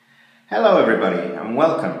Hello everybody and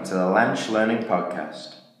welcome to the Lanch Learning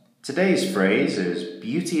Podcast. Today's phrase is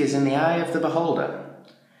beauty is in the eye of the beholder.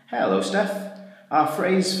 Hello Steph. Our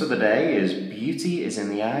phrase for the day is beauty is in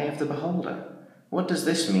the eye of the beholder. What does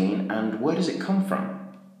this mean and where does it come from?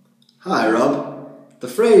 Hi Rob. The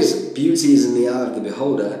phrase beauty is in the eye of the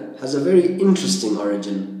beholder has a very interesting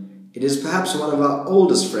origin. It is perhaps one of our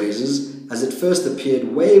oldest phrases as it first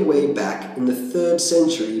appeared way back in the 3rd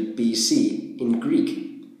century BC in Greek.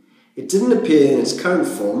 It didn't appear in its current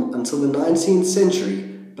form until the 19th century,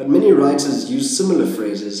 but many writers used similar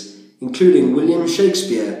phrases, including William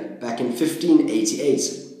Shakespeare back in 1588.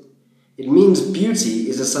 It means beauty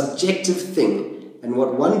is a subjective thing, and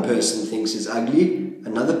what one person thinks is ugly,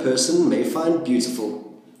 another person may find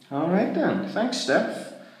beautiful. Alright then, thanks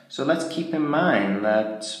Steph. So let's keep in mind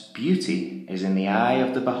that beauty is in the eye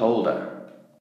of the beholder.